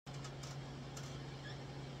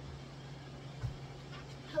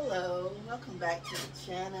Hello, welcome back to the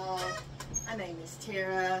channel. My name is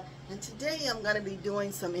Tara, and today I'm going to be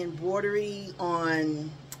doing some embroidery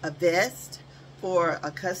on a vest for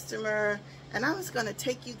a customer, and I was going to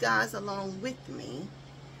take you guys along with me.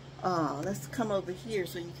 Let's come over here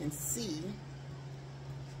so you can see.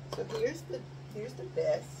 So here's the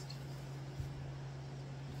vest.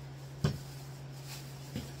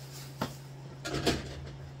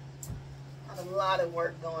 A lot of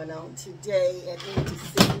work going on today at Empty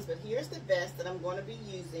Cities, but here's the vest that I'm going to be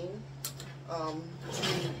using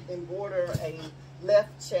to embroider a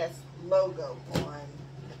left chest logo on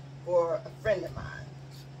for a friend of mine.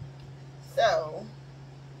 So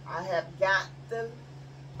I have got the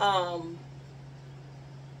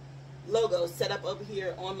logo set up over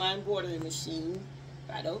here on my embroidery machine,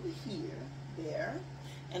 right over here, there.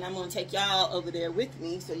 And I'm going to take y'all over there with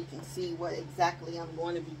me so you can see what exactly I'm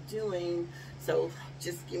going to be doing. So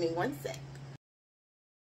just give me 1 sec.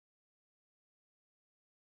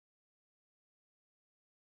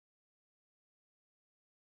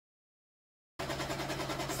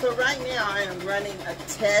 So right now I am running a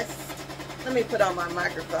test. Let me put on my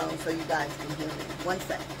microphone so you guys can hear me. 1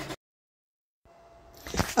 sec.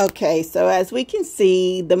 Okay, so as we can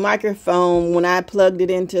see, the microphone, when I plugged it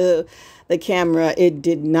into the camera, it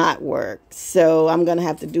did not work. So I'm going to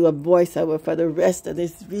have to do a voiceover for the rest of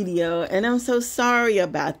this video. And I'm so sorry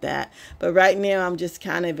about that. But right now I'm just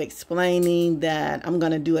kind of explaining that I'm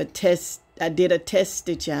going to do a test. I did a test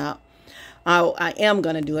stitch out. I am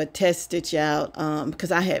going to do a test stitch out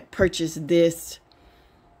because I had purchased this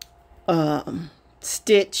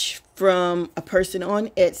stitch from a person on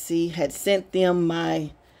Etsy, had sent them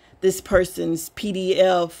this person's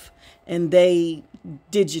PDF, and they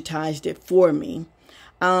digitized it for me.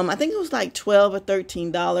 I think it was like $12 or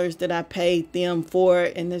 $13 that I paid them for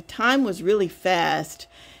it, and the time was really fast.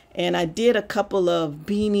 And I did a couple of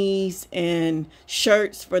beanies and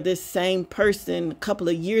shirts for this same person a couple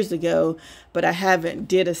of years ago, but I haven't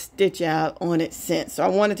did a stitch out on it since. So I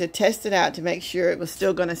wanted to test it out to make sure it was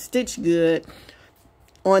still going to stitch good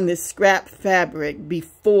on this scrap fabric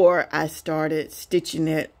before I started stitching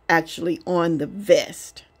it actually on the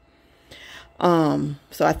vest.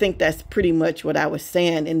 So I think that's pretty much what I was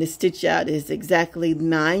saying. And the stitch out is exactly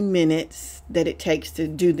 9 minutes that it takes to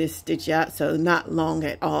do this stitch out. So not long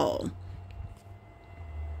at all.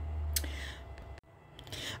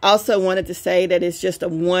 I also wanted to say that it's just a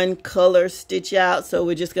one color stitch out. So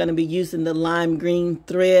we're just going to be using the lime green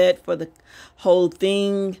thread for the whole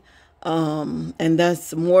thing. And that's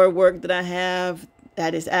some more work that I have.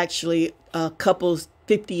 That is actually a couple's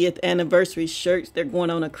 50th anniversary shirts. They're going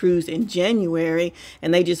on a cruise in January,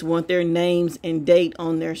 and they just want their names and date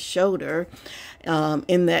on their shoulder.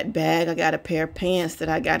 In that bag, I got a pair of pants that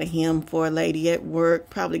I got a hem for a lady at work.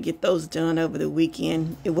 Probably get those done over the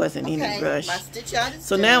weekend. It wasn't any rush. My stitch out is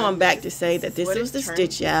so done. now I'm back to say that this was the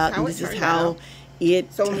stitch out, and this is how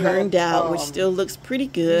it turned out, which still looks pretty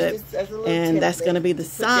good, and that's going to be the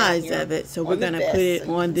size of it. So we're going to put it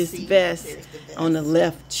on this vest on the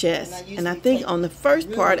left chest. And I think on the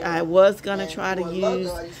first part I was going to try to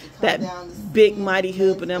use that big mighty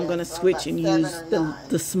hoop, but I'm going to switch and use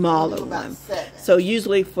the smaller one. So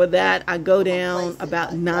usually for that I go down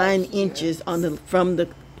about 9 inches on from the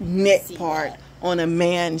neck part on a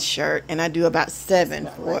man's shirt, and I do about 7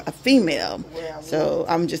 for a female. So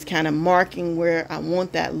I'm just kind of marking where I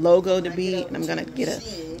want that logo to be, and I'm going to get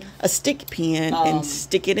a stick pin and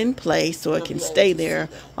stick it in place so it can stay there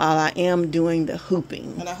while I am doing the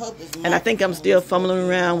hooping. And I think I'm still fumbling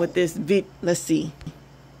around with this let's see.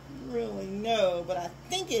 Really no, but I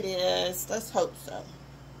think it is. Let's hope so.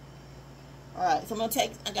 Alright, so I'm going to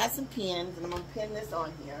I got some pins, and I'm going to pin this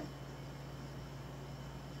on here.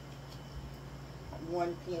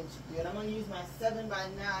 1 pin should do it. I'm going to use my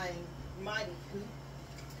 7x9 mighty hoop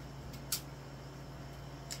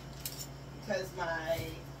because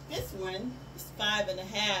this one, this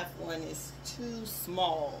 5.5 one, is too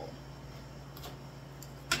small.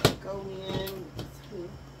 Go in with this hoop.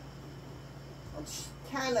 I'll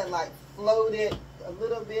kind of like float it a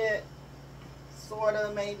little bit, sort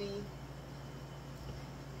of maybe.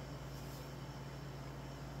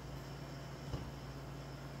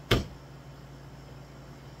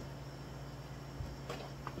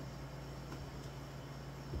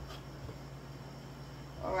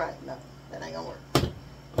 Alright, no, that ain't gonna work.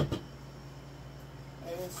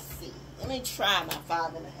 Let's see. Let me try my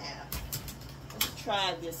 5.5. Let's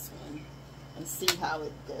try this one and see how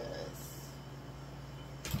it does.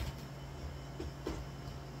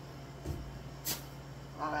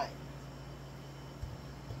 Alright.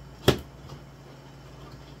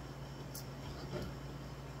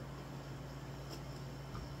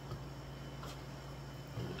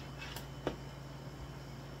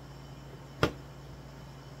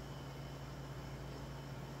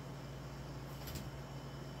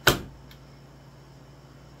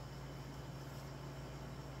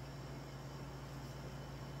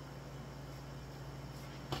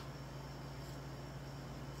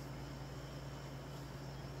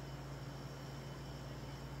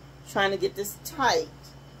 trying to get this tight.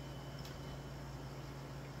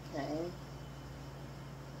 Okay.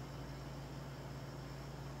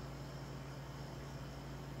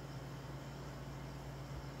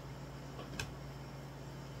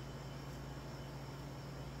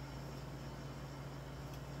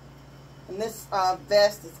 And this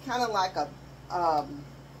vest is kind of like a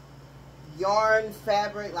yarn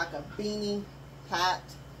fabric, like a beanie hat.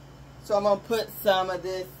 So I'm going to put some of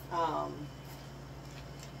this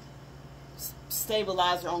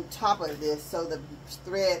stabilizer on top of this so the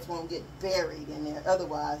threads won't get buried in there.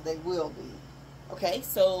 Otherwise, they will be. Okay,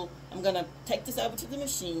 so I'm going to take this over to the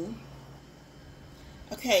machine.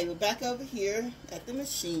 Okay, we're back over here at the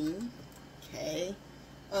machine. Okay.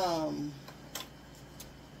 And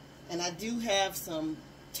I do have some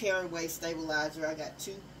tearaway stabilizer. I got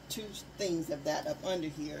two things of that up under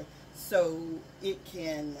here, so it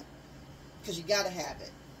can, because you got to have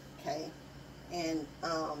it. Okay. And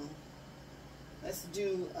let's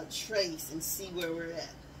do a trace and see where we're at.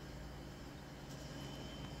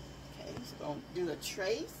 Okay, so we're going to do a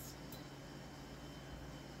trace.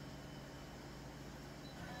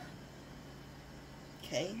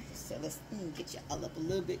 Okay, so let's get y'all up a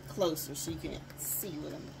little bit closer so you can see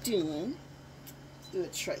what I'm doing. Let's do a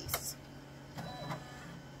trace.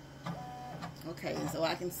 Okay, so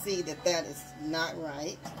I can see that that is not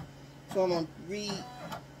right. So I'm going to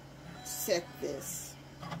reset this.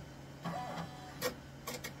 So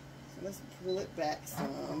let's pull it back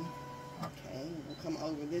some. Okay, we'll come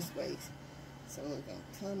over this way. So we're going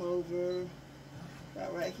to come over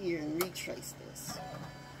right here and retrace this.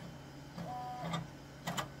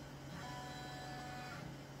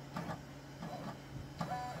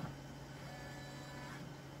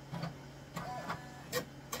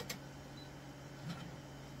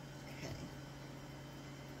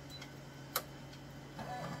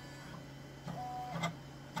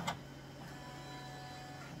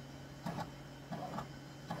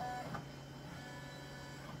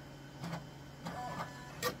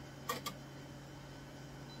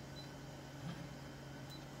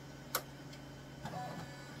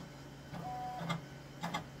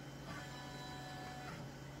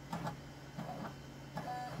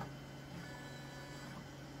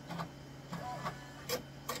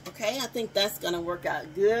 Okay, I think that's going to work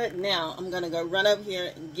out good. Now, I'm going to go run over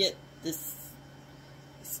here and get this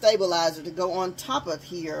stabilizer to go on top of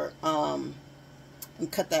here and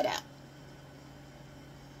cut that out.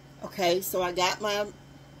 Okay, so I got my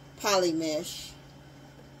poly mesh,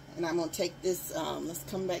 and I'm going to take this, let's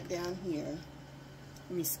come back down here.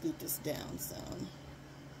 Let me scoot this down some.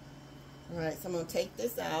 Alright, so I'm going to take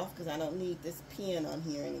this off because I don't need this pin on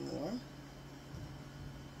here anymore.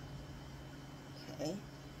 Okay.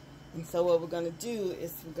 And so what we're going to do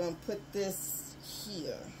is we're going to put this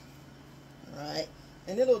here, alright,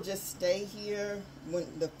 and it'll just stay here. When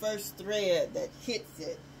the first thread that hits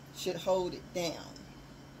it should hold it down.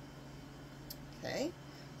 Okay,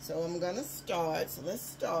 so I'm going to start. So let's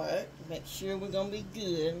start. Make sure we're going to be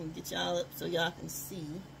good. And get y'all up so y'all can see.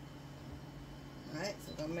 Alright,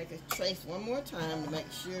 so I'm going to make a trace one more time to make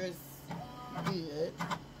sure it's good.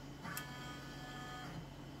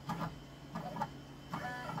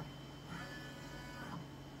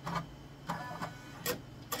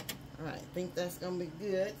 I think that's going to be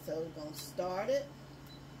good, so we're going to start it.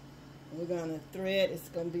 We're going to thread, it's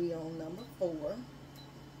going to be on number 4.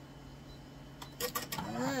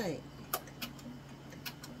 Alright.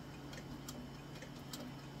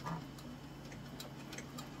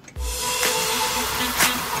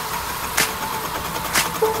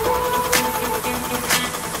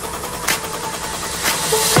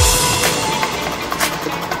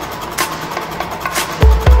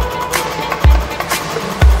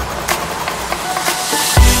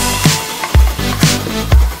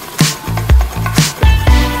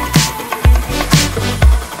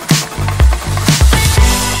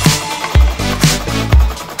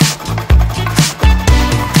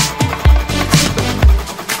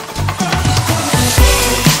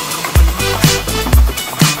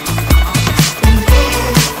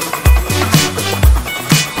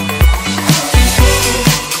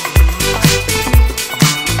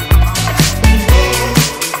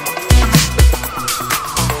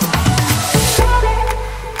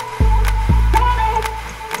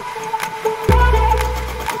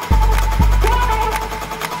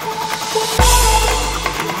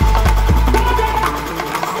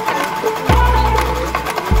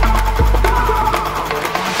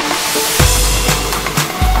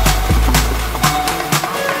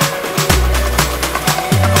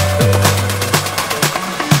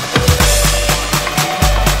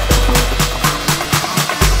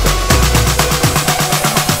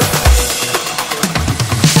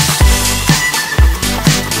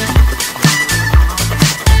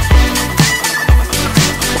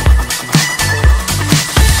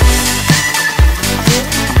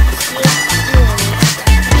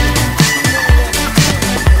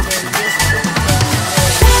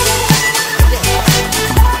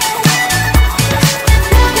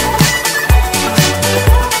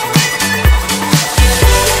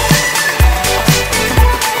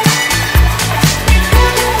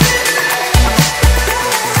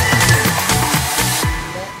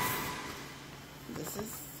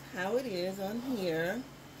 tears on here.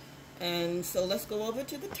 And so let's go over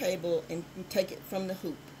to the table and take it from the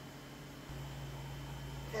hoop.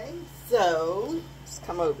 Okay, so let's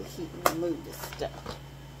come over here and remove this stuff.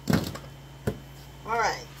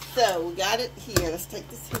 Alright, so we got it here. Let's take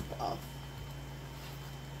this hoop off.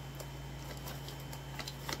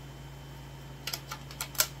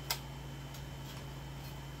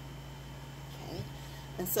 Okay,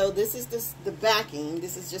 and so this is the backing.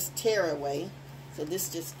 This is just tearaway. So this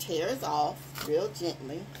just tears off real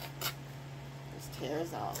gently. Just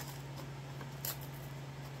tears off.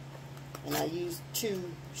 And I used 2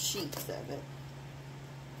 sheets of it.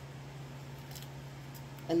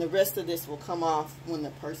 And the rest of this will come off when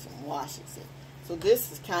the person washes it. So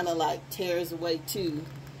this is kind of like tears away too.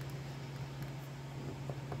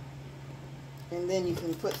 And then you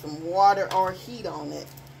can put some water or heat on it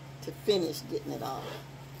to finish getting it off.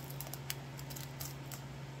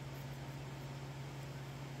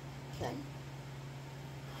 Okay.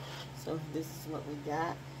 So this is what we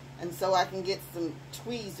got. And so I can get some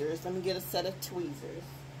tweezers. Let me get a set of tweezers.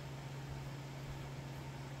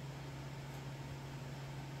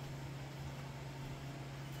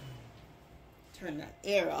 Turn that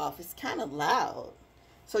air off. It's kind of loud.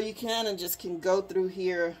 So you kind of just can go through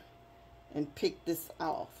here and pick this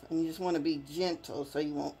off. And you just want to be gentle so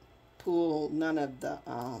you won't pull none of the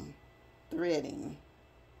threading.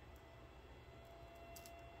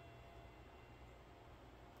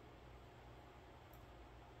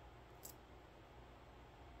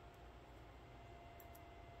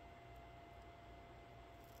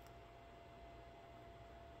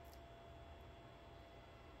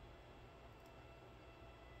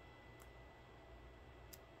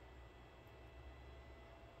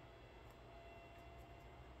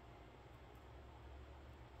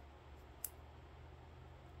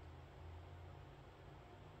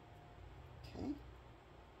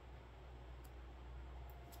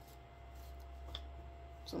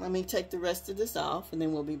 So let me take the rest of this off and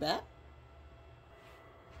then we'll be back.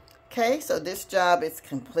 Okay, so this job is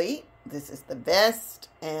complete. This is the vest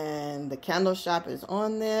and the candle shop is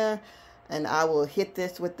on there. And I will hit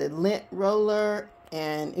this with the lint roller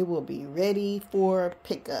and it will be ready for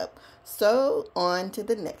pickup. So on to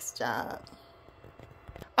the next job.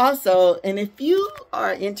 Also, and if you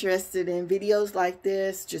are interested in videos like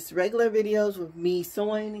this, just regular videos with me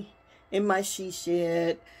sewing in my she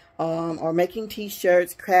shed, or making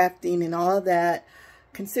t-shirts, crafting, and all that,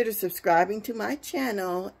 consider subscribing to my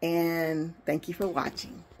channel, and thank you for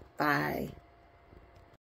watching. Bye.